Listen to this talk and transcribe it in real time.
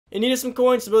and needed some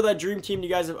coins to build that dream team you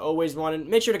guys have always wanted,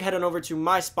 make sure to head on over to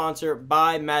my sponsor,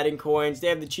 Buy Madden Coins. They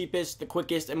have the cheapest, the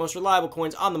quickest, and most reliable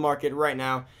coins on the market right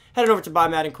now. Head on over to Buy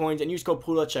Madden Coins and use code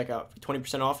POODLE at checkout for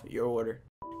 20% off your order.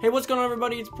 Hey, what's going on,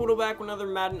 everybody? It's Poodle back with another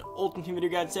Madden Ultimate Team video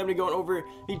guide. Today I'm going to be going over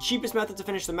the cheapest method to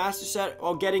finish the Master Set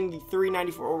while getting the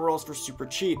 394 overalls for super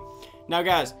cheap. Now,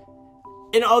 guys,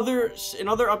 in other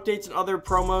updates and other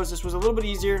promos, this was a little bit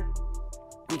easier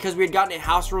because we had gotten a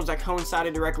house rules that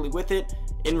coincided directly with it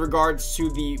in regards to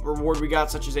the reward we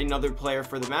got, such as another player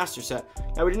for the Master Set.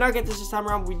 Now, we did not get this time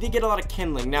around. We did get a lot of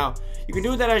kindling. Now, you can do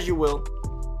with that as you will.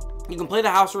 You can play the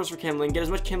house rules for kindling, get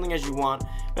as much kindling as you want,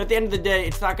 but at the end of the day,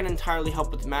 it's not going to entirely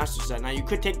help with the Master Set. Now, you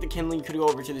could take the kindling, you could go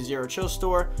over to the Zero Chill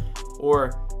store,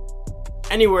 or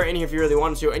anywhere in here if you really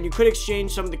wanted to, and you could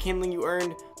exchange some of the kindling you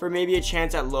earned for maybe a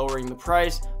chance at lowering the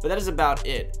price, but that is about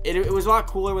it. It was a lot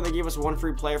cooler when they gave us one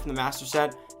free player from the Master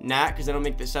Set, because that'll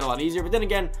make the set a lot easier, but then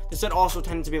again, the set also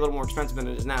tended to be a little more expensive than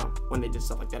it is now when they did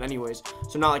stuff like that anyways,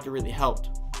 so not like it really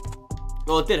helped.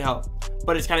 Well, it did help,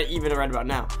 but it's kind of even right about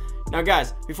now. Now,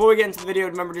 guys, before we get into the video,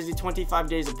 remember there's the 25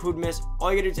 days of Poodmiss. All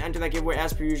you gotta do to enter that giveaway,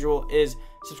 as per usual, is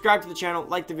subscribe to the channel,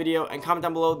 like the video, and comment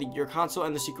down below your console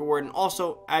and the secret word. And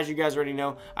also, as you guys already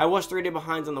know, I was 3 days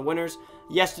behind on the winners.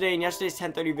 Yesterday, in yesterday's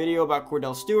 10:30 video about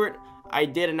Cordell Stewart, I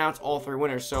did announce all 3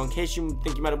 winners. So in case you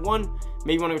think you might have won,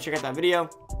 maybe you want to go check out that video.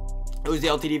 It was the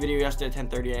LTD video yesterday at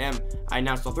 10:30 a.m. I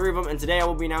announced all 3 of them, and today I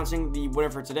will be announcing the winner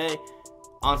for today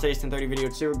on today's 10:30 video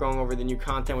too. We're going over the new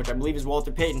content, which I believe is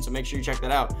Walter Payton, so make sure you check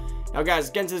that out. Now, guys,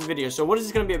 get into this video. So what is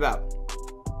this going to be about?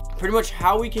 Pretty much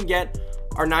how we can get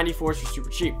our 94s for super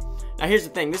cheap. Now, here's the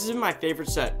thing. This has been my favorite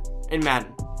set in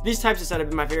Madden. These types of sets have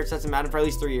been my favorite sets in Madden for at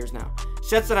least 3 years now.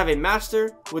 Sets that have a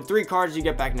master with 3 cards you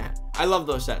get back nat. I love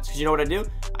those sets because you know what I do?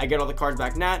 I get all the cards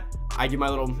back nat. I do my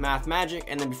little math magic,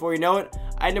 and then before you know it,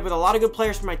 I end up with a lot of good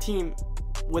players for my team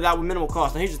with minimal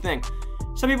cost. Now, here's the thing.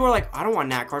 Some people are like, I don't want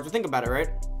nat cards, but think about it, right?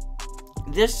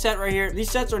 This set right here, these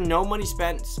sets are no money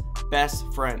spent best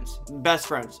friends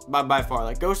by far.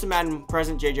 Like Ghost of Madden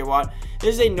present JJ Watt,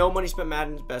 this is a no money spent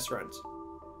Madden's best friends.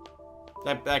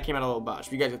 That came out a little botched,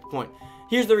 but you guys get the point.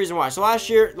 Here's the reason why. So last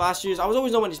year's I was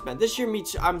always no money spent. This year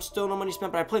I'm still no money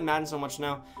spent, but I play Madden so much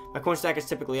now, my coin stack is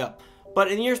typically up.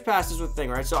 But in years past, this was the thing,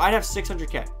 right? So I'd have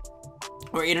 600k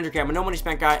or 800k. I'm a no money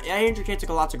spent guy. 800k took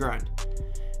a lot to grind.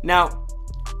 Now,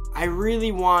 I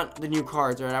really want the new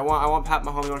cards, right? I want Pat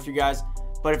Mahomes, I want a few guys.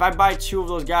 But if I buy 2 of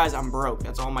those guys, I'm broke.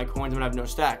 That's all my coins. I'm gonna have no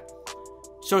stack.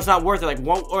 So it's not worth it. I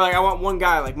want one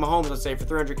guy like Mahomes, let's say, for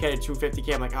 300k to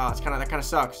 250k. I'm like, oh, that kind of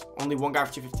sucks. Only one guy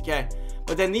for 250k.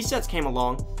 But then these sets came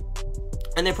along,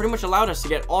 and they pretty much allowed us to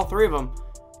get all 3 of them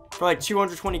for like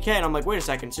 220k. And I'm like, wait a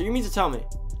second. So you mean to tell me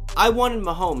I wanted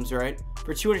Mahomes, right,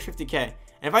 for 250k, and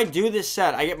if I do this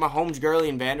set, I get Mahomes, Gurley,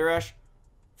 and Van Der Esch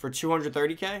for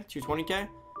 230k, 220k?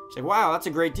 It's like, wow, that's a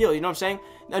great deal. You know what I'm saying?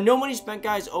 Now, no money spent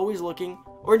guy is always looking,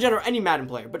 or in general, any Madden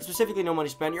player, but specifically no money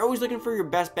spent, you're always looking for your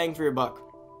best bang for your buck.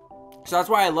 So that's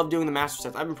why I love doing the Master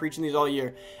Sets. I've been preaching these all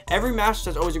year. Every Master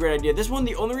Set's always a great idea. This one,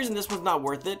 the only reason this one's not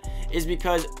worth it is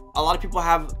because a lot of people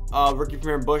have Rookie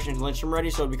Premier Bush and Lindstrom ready,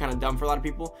 so it'd be kind of dumb for a lot of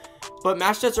people. But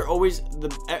Master Sets are always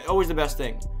the best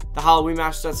thing. The Halloween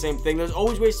Master Sets, same thing. There's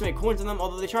always ways to make coins in them,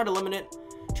 although they try to limit it.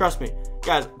 Trust me,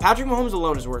 guys, Patrick Mahomes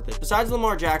alone is worth it. Besides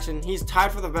Lamar Jackson, he's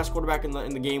tied for the best quarterback in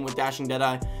the game with Dashing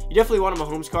Deadeye. You definitely want a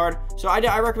Mahomes card. So I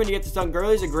recommend you get this done.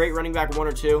 Gurley's a great running back 1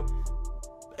 or 2.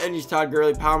 And he's Todd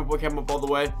Gurley, power up, kept him up all the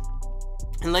way.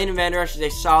 And Leighton Van Der Esch is a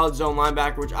solid zone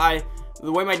linebacker, which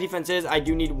the way my defense is, I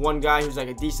do need one guy who's like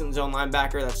a decent zone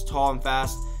linebacker that's tall and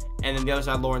fast. And then the other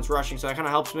side, Lawrence rushing, so that kind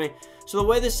of helps me. So the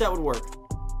way this set would work.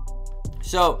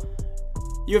 So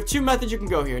you have 2 methods you can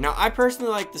go here. Now, I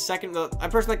personally like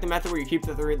the method where you keep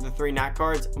the three nat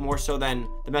cards more so than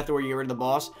the method where you get rid of the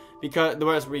boss, because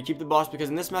where you keep the boss, because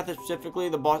in this method specifically,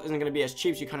 the boss isn't going to be as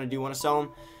cheap, so you kind of do want to sell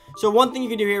them. So one thing you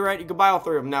can do here, right, you can buy all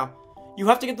 3 of them. Now, you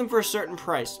have to get them for a certain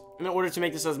price in order to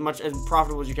make this as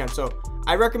profitable as you can. So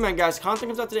I recommend, guys, content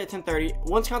comes out today at 10:30.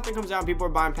 Once content comes out and people are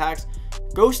buying packs,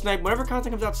 go snipe. Whenever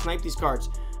content comes out, snipe these cards.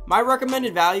 My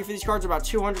recommended value for these cards are about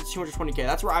 200 to 220k.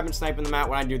 That's where I've been sniping them at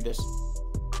when I do this.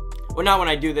 Well, not when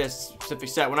I do this specific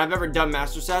set. When I've ever done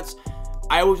Master Sets,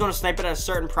 I always want to snipe it at a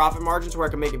certain profit margin where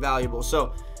I can make it valuable.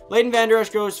 So Leighton Van Der Esch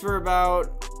goes for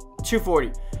about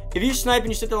 240. If you snipe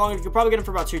and you sit there long enough, you can probably get him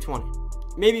for about 220.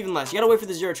 Maybe even less. You gotta wait for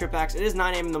the 0 trip packs. It is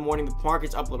 9 a.m. in the morning. The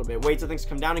market's up a little bit. Wait till things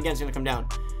come down again. It's gonna come down.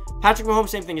 Patrick Mahomes,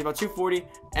 same thing. He's about 240,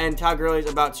 and Todd Gurley is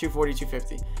about 240,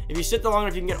 250. If you sit there long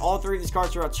enough, you can get all 3 of these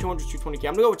cards for about 200, 220k.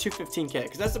 I'm gonna go with 215k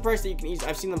because that's the price that you can easily.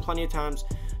 I've seen them plenty of times.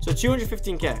 So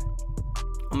 215k.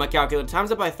 On my calculator, times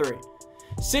that by 3.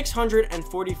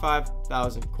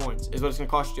 645,000 coins is what it's gonna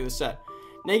cost you to do the set.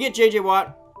 Now you get JJ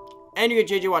Watt, and you get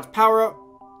J.J. Watt's power up,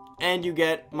 and you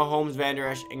get Mahomes, Van Der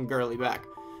Esch, and Gurley back.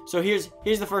 So here's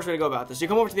the first way to go about this. So you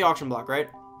come over to the auction block, right?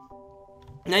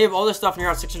 Now you have all this stuff, and you're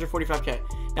at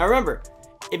 645K. Now remember,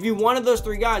 if you wanted those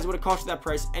 3 guys, it would have cost you that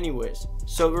price anyways.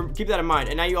 So keep that in mind.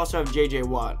 And now you also have J.J.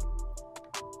 Watt.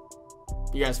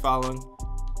 You guys following?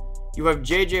 You have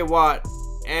J.J. Watt,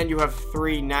 and you have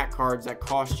 3 Nat cards that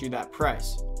cost you that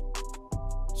price.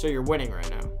 So you're winning right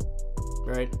now,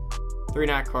 right? 3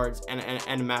 Nat cards and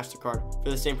a MasterCard for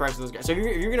the same price as those guys. So if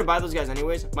you're going to buy those guys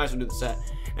anyways, might as well do the set.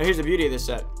 Now here's the beauty of this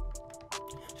set.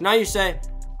 So now you say,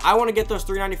 I want to get those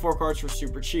 394 cards for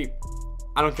super cheap.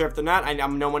 I don't care if they're not.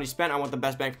 I'm no money spent. I want the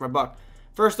best bang for my buck.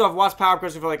 First off, Watt's power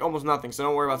goes for like almost nothing, so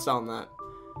don't worry about selling that.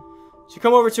 So you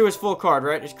come over to his full card,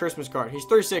 right? His Christmas card. He's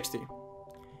 360.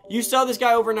 You sell this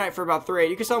guy overnight for about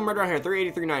 380. You can sell him right around here,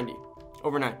 380, 390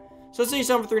 overnight. So let's say you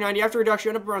sell him for 390. After reduction,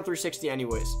 you end up around 360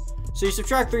 anyways. So you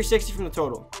subtract 360 from the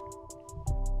total.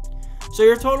 So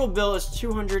your total bill is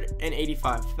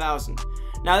 285,000.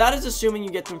 Now that is assuming you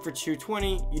get them for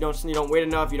 220. You don't wait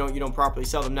enough. You don't properly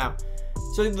sell them now.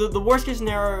 So the worst case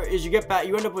scenario is you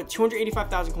end up with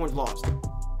 285,000 coins lost.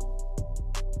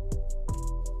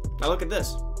 Now look at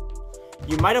this.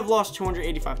 You might have lost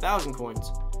 285,000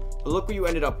 coins, but look what you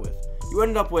ended up with. You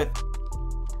ended up with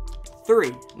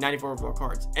 3 94 overall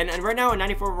cards. And right now a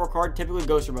 94 overall card typically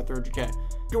goes for about 300K.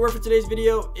 Your word for today's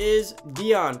video is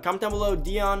Dion. Comment down below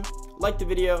Dion, like the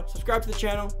video, subscribe to the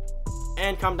channel,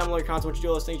 and comment down below your comments what you do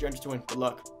all those things you're interested to win. Good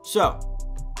luck. So,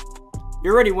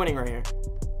 you're already winning right here.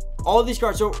 All of these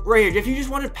cards, so right here, if you just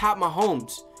wanted Pat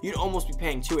Mahomes, you'd almost be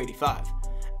paying 285.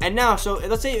 And now, so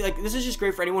let's say, like, this is just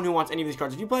great for anyone who wants any of these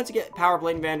cards. If you plan to get Power,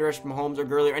 Blade, Van Der Esch, Mahomes, or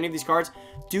Gurley, or any of these cards,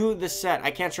 do the set.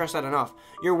 I can't stress that enough.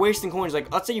 You're wasting coins.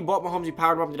 Like, let's say you bought Mahomes, you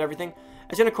powered him up, did everything.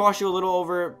 It's going to cost you a little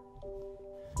over,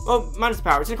 well, minus the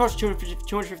power. It's going to cost you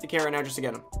 250K right now just to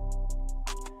get him.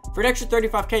 For an extra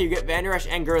 35K, you get Van Der Esch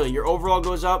and Gurley. Your overall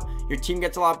goes up. Your team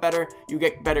gets a lot better. You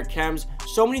get better chems.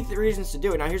 So many reasons to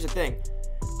do it. Now, here's the thing.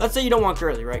 Let's say you don't want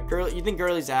Gurley, right? You think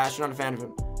Gurley's ass. You're not a fan of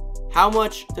him. How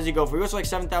much does he go for? He goes for like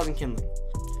 7,000 kindling.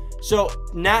 So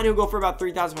Nat will go for about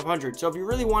 3,500. So if you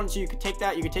really wanted to, you could take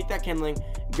that kindling,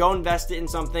 go invest it in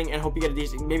something, and hope you get a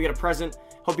decent, maybe get a present.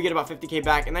 Hope you get about 50K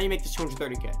back, and then you make this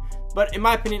 230K. But in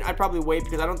my opinion, I'd probably wait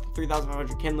because I don't think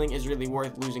 3,500 kindling is really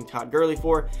worth losing Todd Gurley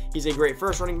for. He's a great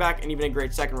first running back and even a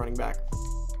great second running back.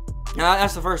 Now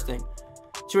that's the first thing.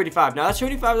 285. Now that's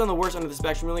 285 is on the worst end of the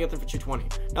spectrum. We only get them for 220.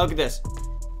 Now look at this.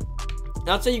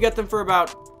 Now let's say you get them for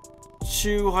about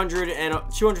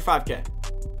 205K.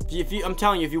 I'm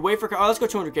telling you, if you wait for, let's go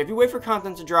 200K. If you wait for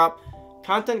content to drop,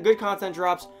 good content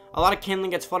drops, a lot of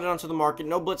kindling gets flooded onto the market,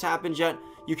 no blitz happens yet,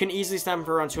 you can easily sell them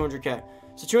for around 200K.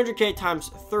 So 200K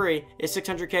times 3 is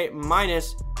 600K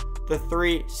minus the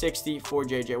 360 for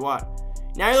J.J. Watt.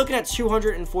 Now you're looking at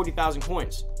 240,000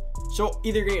 coins. So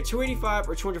either you're going to get 285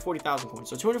 or 240,000 coins.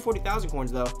 So 240,000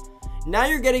 coins though. Now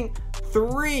you're getting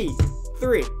three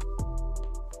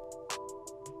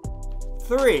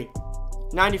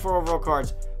 94 overall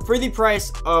cards for the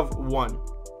price of 1.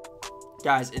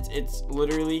 Guys, it's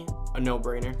literally a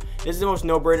no-brainer. This is the most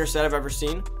no-brainer set I've ever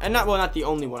seen. And not the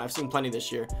only one. I've seen plenty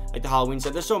this year. Like the Halloween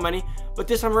set. There's so many. But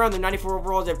this time around, they're 94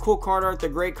 overalls. They have cool card art. They're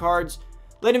great cards.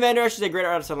 Leighton Van Der Esch is a great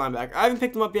outside linebacker. I haven't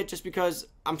picked them up yet just because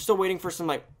I'm still waiting for some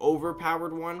like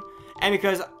overpowered one. And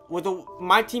because with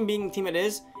my team being the team it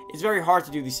is, it's very hard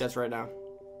to do these sets right now.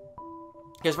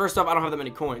 Because first off, I don't have that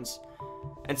many coins.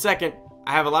 And second,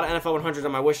 I have a lot of NFL 100s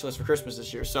on my wish list for Christmas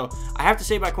this year. So I have to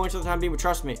save my coins for the time being, but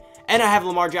trust me. And I have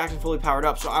Lamar Jackson fully powered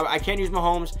up. So I can't use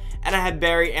Mahomes. And I have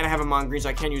Barry. And I have Amon Green. So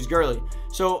I can't use Gurley.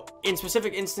 So in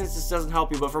specific instances, this doesn't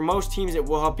help you. But for most teams, it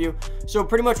will help you. So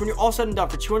pretty much when you're all said and done,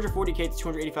 for 240K to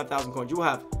 285,000 coins, you will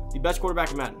have the best quarterback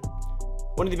in Madden.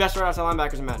 One of the best outside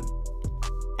linebackers in Madden.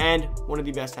 And one of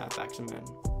the best halfbacks in Madden.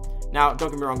 Now, don't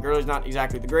get me wrong. Gurley's not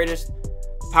exactly the greatest.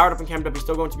 Powered up and camped up, he's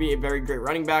still going to be a very great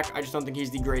running back. I just don't think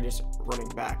he's the greatest running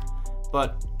back.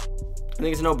 But I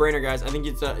think it's a no-brainer, guys. I think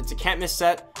it's a can't-miss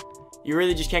set. You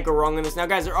really just can't go wrong on this. Now,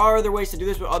 guys, there are other ways to do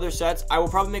this with other sets. I will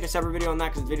probably make a separate video on that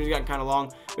because the video's gotten kind of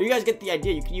long. But you guys get the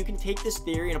idea. You can take this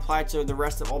theory and apply it to the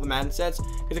rest of all the Madden sets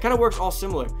because it kind of works all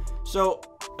similar. So,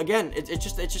 again, it's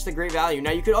just a great value.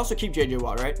 Now, you could also keep J.J.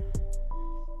 Watt, right?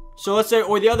 So let's say,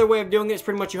 or the other way of doing it is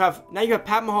pretty much you have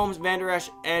Pat Mahomes, Van Der Esch,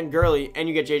 and Gurley, and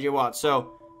you get J.J. Watt.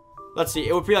 So let's see,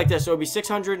 it would be like this. So it would be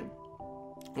 600.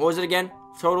 What was it again?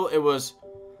 Total, it was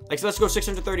like, so let's go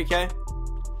 630K.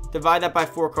 Divide that by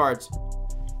 4 cards.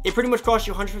 It pretty much costs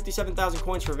you 157,000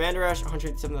 coins for Van Der Esch,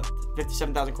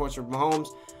 157,000 coins for Mahomes,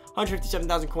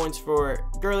 157,000 coins for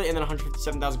Gurley, and then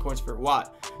 157,000 coins for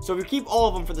Watt. So if you keep all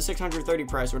of them for the 630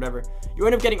 price or whatever, you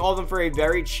end up getting all of them for a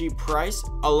very cheap price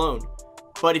alone.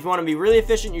 But if you want to be really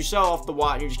efficient, you sell off the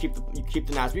Watt and you just keep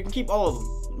the Nats. But you can keep all of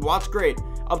them. Watt's great.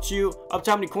 Up to you, up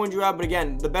to how many coins you have. But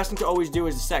again, the best thing to always do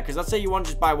is the set. Because let's say you want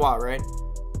to just buy Watt, right?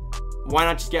 Why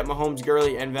not just get Mahomes,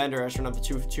 Gurley, and Van Der Esch for another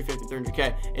 250,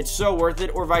 300K? It's so worth it.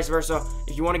 Or vice versa.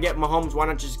 If you want to get Mahomes, why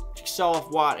not just sell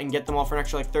off Watt and get them all for an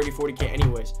extra like 30, 40K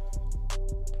anyways?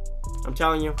 I'm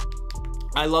telling you,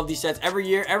 I love these sets. Every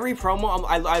year, every promo,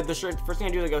 the first thing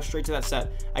I do is I go straight to that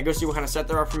set. I go see what kind of set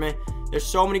there are for me. There's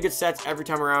so many good sets every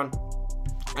time around.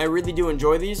 I really do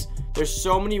enjoy these. There's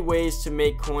so many ways to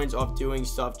make coins off doing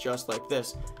stuff just like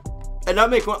this. And not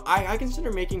make I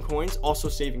consider making coins also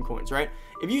saving coins, right?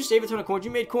 If you save a ton of coins,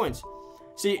 you made coins.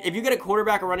 See, if you get a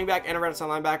quarterback, a running back, and a red outside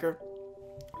linebacker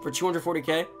for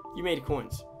 240K, you made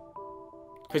coins.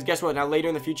 Because guess what? Now later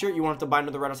in the future, you won't have to buy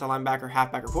another red outside linebacker,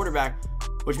 halfback, or quarterback,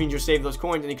 which means you'll save those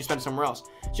coins and you can spend it somewhere else.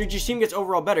 So your team gets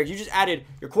overall better. You just added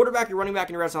your quarterback, your running back,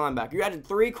 and your red outside linebacker. You added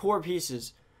 3 core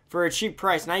pieces for a cheap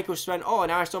price. Now you can spend, oh,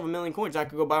 now I still have 1,000,000 coins. I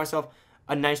could go buy myself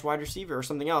a nice wide receiver or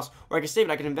something else. Or I can save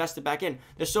it. I can invest it back in.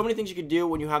 There's so many things you can do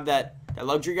when you have that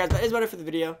luxury, guys. That is about it for the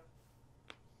video.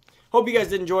 Hope you guys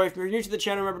did enjoy. If you're new to the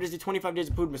channel, remember, this is the 25 Days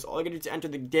of Poodmas. All you gotta do to enter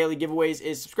the daily giveaways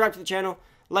is subscribe to the channel,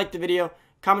 like the video,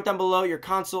 comment down below your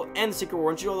console and the secret word.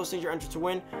 Once you do all those things, you're entered to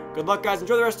win. Good luck, guys.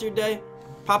 Enjoy the rest of your day.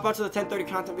 Pop out to the 10:30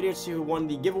 content video to see who won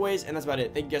the giveaways. And that's about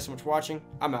it. Thank you guys so much for watching.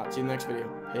 I'm out. See you in the next video.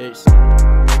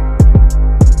 Peace.